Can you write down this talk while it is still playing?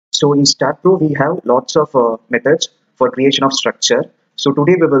So in STAAD Pro, we have lots of methods for creation of structure. So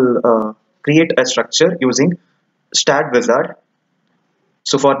today we will create a structure using STAAD Wizard.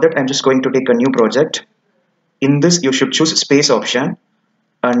 So for that, I'm just going to take a new project. In this, you should choose space option,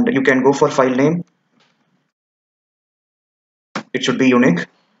 and you can go for file name. It should be unique,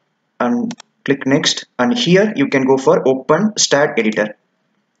 and click next. And here you can go for open STAAD Editor.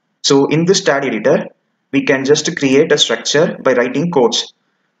 So in this STAAD Editor, we can just create a structure by writing codes.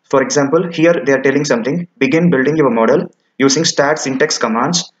 For example, here they are telling something, begin building your model using STAAD syntax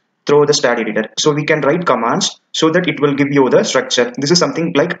commands through the STAAD editor. So we can write commands so that it will give you the structure. This is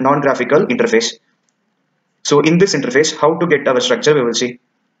something like non-graphical interface. So in this interface, how to get our structure, we will see.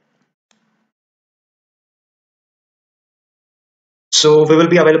 So we will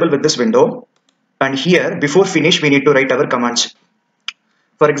be available with this window. And here, before finish, we need to write our commands.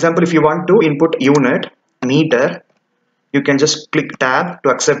 For example, if you want to input unit, meter, you can just click tab to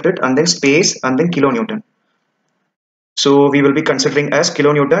accept it, and then space, and then kilonewton. So we will be considering as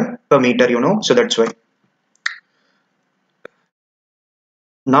kilonewton per meter, so that's why.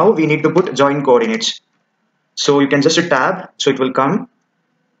 Now we need to put join coordinates. So you can just tab, so it will come.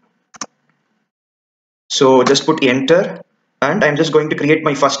 So just put enter, and I'm just going to create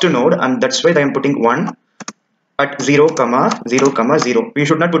my first node, and that's why I am putting 1 at 0, 0, 0. You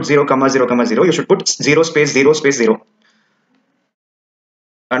should not put 0, 0, 0. You should put 0 space 0 space 0.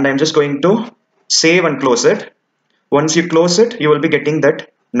 And I'm just going to save and close it. Once you close it, you will be getting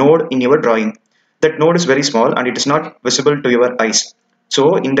that node in your drawing. That node is very small and it is not visible to your eyes.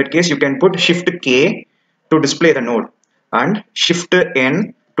 So in that case, you can put Shift K to display the node and Shift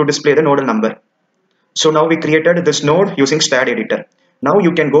N to display the nodal number. So now we created this node using STAAD Editor. Now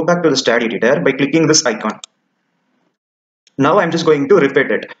you can go back to the STAAD Editor by clicking this icon. Now I'm just going to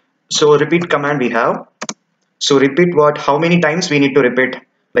repeat it. So repeat command we have. So repeat what? How many times we need to repeat?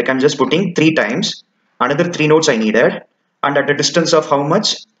 Like I'm just putting 3 times. Another 3 nodes I needed. And at a distance of how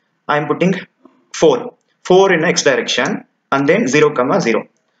much? I'm putting 4. 4 in x direction and then 0, 0.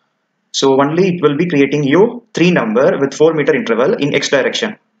 So only it will be creating you 3 number with 4 meter interval in x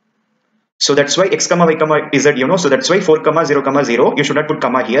direction. So that's why x, y, z, so that's why 4, 0, 0. You should not put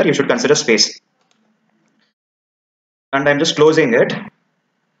comma here. You should consider space. And I'm just closing it.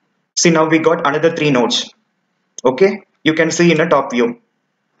 See, now we got another 3 nodes. Okay. You can see in a top view.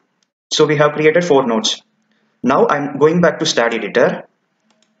 So we have created 4 nodes. Now I'm going back to STAAD Editor.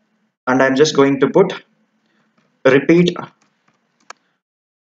 And I'm just going to put repeat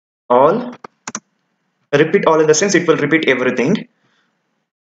all. Repeat all in the sense it will repeat everything.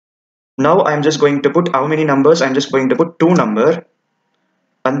 Now I'm just going to put how many numbers? I'm just going to put 2 number.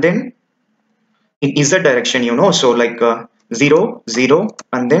 And then in Z direction, so like 0, 0,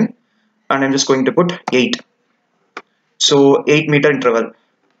 and I'm just going to put 8. So 8 meter interval.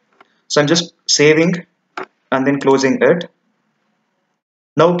 So I'm just saving and then closing it.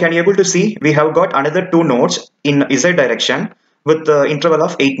 Now can you able to see we have got another 2 nodes in Z direction with the interval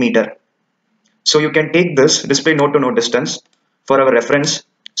of 8 meter. So you can take this display node to node distance for our reference.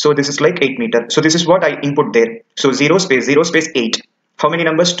 So this is like 8 meter. So this is what I input there. So 0 space 8. How many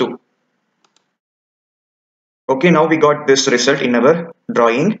numbers? 2. Okay, now we got this result in our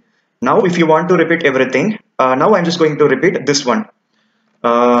drawing. Now if you want to repeat everything, now I'm just going to repeat this one.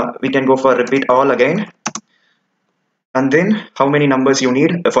 We can go for repeat all again. And then how many numbers you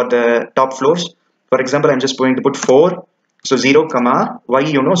need for the top floors. For example, I'm just going to put 4. So 0,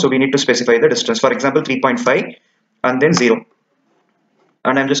 y, so we need to specify the distance. For example, 3.5 and then 0.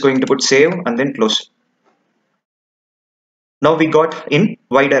 And I'm just going to put save and then close. Now we got in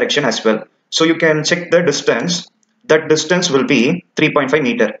y direction as well. So you can check the distance. That distance will be 3.5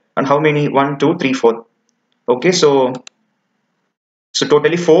 meter. And how many? 1, 2, 3, 4. Okay, so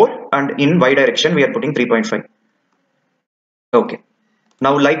totally 4, and in y direction we are putting 3.5. Okay.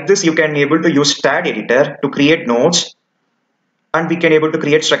 Now like this you can able to use STAAD Editor to create nodes, and we can able to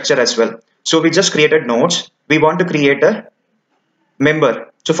create structure as well. So we just created nodes. We want to create a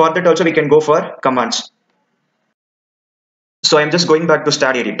member. So for that also we can go for commands. So I'm just going back to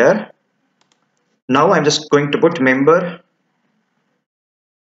STAAD Editor. Now I'm just going to put member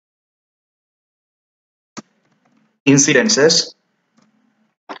incidences,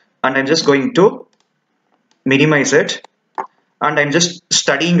 and I'm just going to minimize it, and I'm just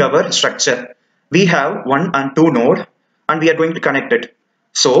studying our structure. We have 1 and 2 node, and we are going to connect it.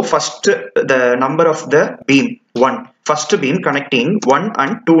 So first the number of the beam 1. First beam connecting 1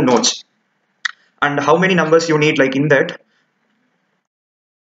 and 2 nodes. And how many numbers you need? Like in that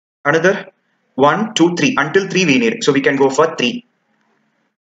another 1, 2, 3. Until 3 we need. So we can go for 3.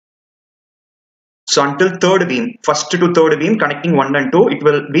 So until third beam, first to third beam connecting 1 and 2, it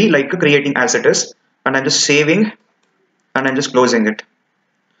will be like creating as it is, and I'm just saving and I'm just closing it.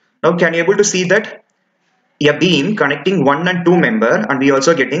 Now can you able to see that a beam connecting 1 and 2 member, and we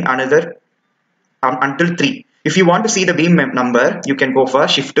also getting another until 3. If you want to see the beam number, you can go for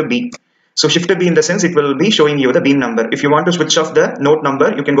shift B. So shift B in the sense it will be showing you the beam number. If you want to switch off the node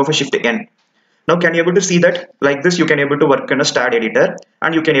number, you can go for shift N. Now can you able to see that like this you can able to work in a STAAD editor,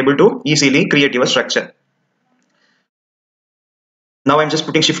 and you can able to easily create your structure. Now I'm just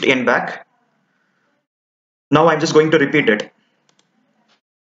putting shift N back. Now I'm just going to repeat it.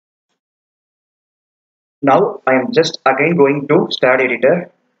 Now I am just again going to STAAD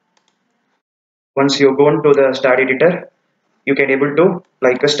editor. Once you go into the STAAD editor, you can able to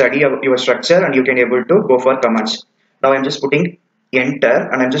like study your structure, and you can able to go for commands. Now I'm just putting enter,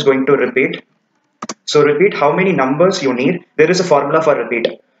 and I'm just going to repeat. So repeat how many numbers you need. There is a formula for repeat.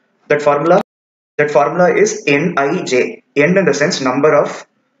 That formula is Nij. N in the sense number of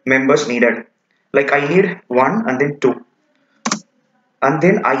members needed. Like I need 1 and then 2. And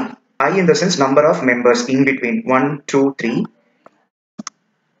then I in the sense number of members in between 1, 2, 3.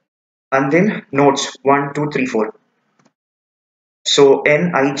 And then nodes 1, 2, 3, 4. So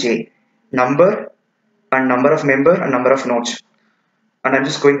Nij, number and number of member and number of nodes. And I'm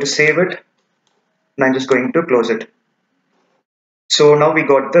just going to save it, and I'm just going to close it. So now we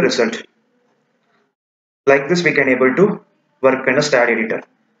got the result. Like this we can able to work in a STAAD editor.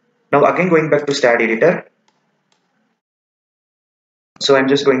 Now again going back to STAAD editor. So I'm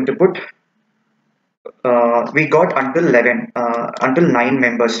just going to put we got until 11 until 9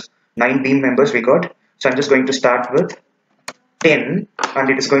 members, 9 beam members we got. So I'm just going to start with 10, and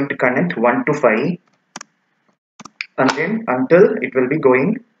it is going to connect 1 to 5, and then until it will be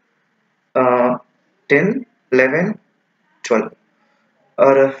going 10, 11, 12,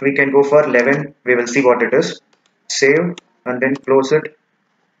 or we can go for 11. We will see what it is. Save and then close it.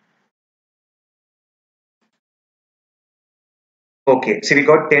 Okay, so we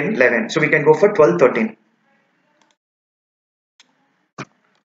got 10, 11, so we can go for 12, 13.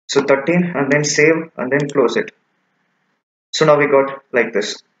 So 13 and then save and then close it. So now we got like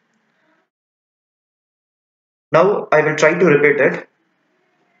this. Now I will try to repeat it.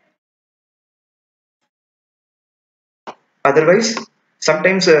 Otherwise,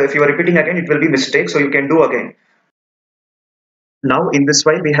 sometimes if you are repeating again, it will be mistake. So you can do again. Now in this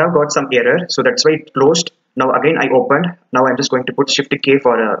file, we have got some error. So that's why it closed. Now again, I opened. Now I'm just going to put shift K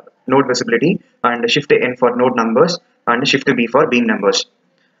for node visibility, and shift N for node numbers, and shift B for beam numbers.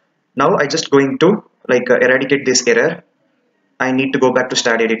 Now I just going to like eradicate this error. I need to go back to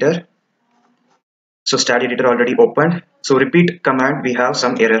STAAD editor. So STAAD editor already opened. So repeat command, we have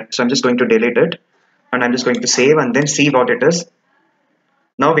some error. So I'm just going to delete it, and I'm just going to save and then see what it is.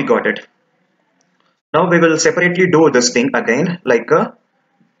 Now we got it. Now we will separately do this thing again, like a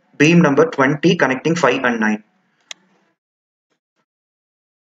beam number 20 connecting 5 and 9.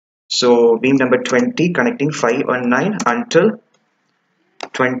 So beam number 20 connecting 5 and 9 until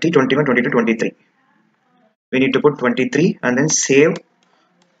 20, 21, 22, 23. We need to put 23 and then save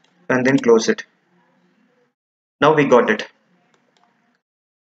and then close it. Now we got it.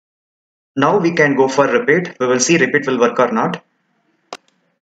 Now we can go for repeat. We will see repeat will work or not.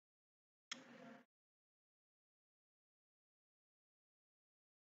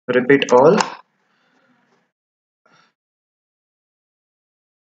 Repeat all,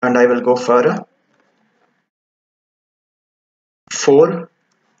 and I will go for 4,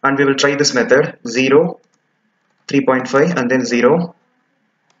 and we will try this method 0, 3.5 and then 0,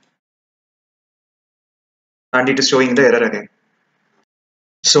 and it is showing the error again.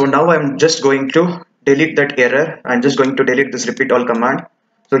 So now I'm just going to delete that error. I'm just going to delete this repeat all command.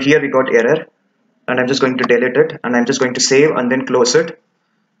 So here we got error, and I'm just going to delete it, and I'm just going to save and then close it.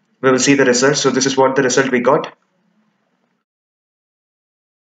 We will see the result. So this is what the result we got.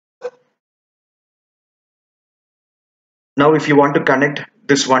 Now if you want to connect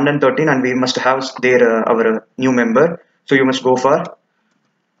this 1 and 13, and we must have there our new member, so you must go for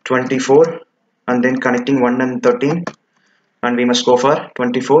 24 and then connecting 1 and 13, and we must go for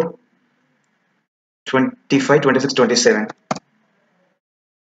 24, 25, 26, 27.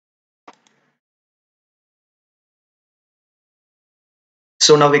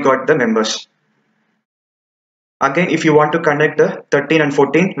 So now we got the members. Again, if you want to connect the 13 and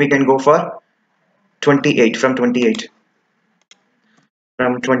 14, we can go for 28, from 28.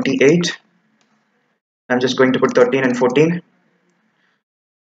 From 28, I'm just going to put 13 and 14,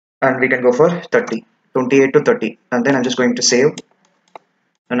 and we can go for 30, 28 to 30, and then I'm just going to save,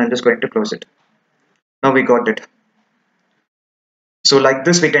 and I'm just going to close it. Now we got it. So like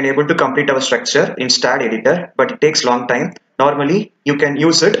this, we can able to complete our structure in STAAD editor, but it takes long time. Normally, you can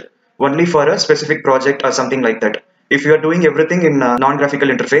use it only for a specific project or something like that. If you are doing everything in a non-graphical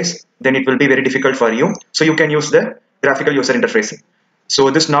interface, then it will be very difficult for you. So you can use the graphical user interface. So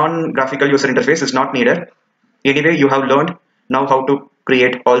this non-graphical user interface is not needed. Anyway, you have learned now how to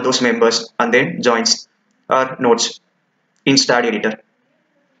create all those members and then joins or nodes in STAAD editor.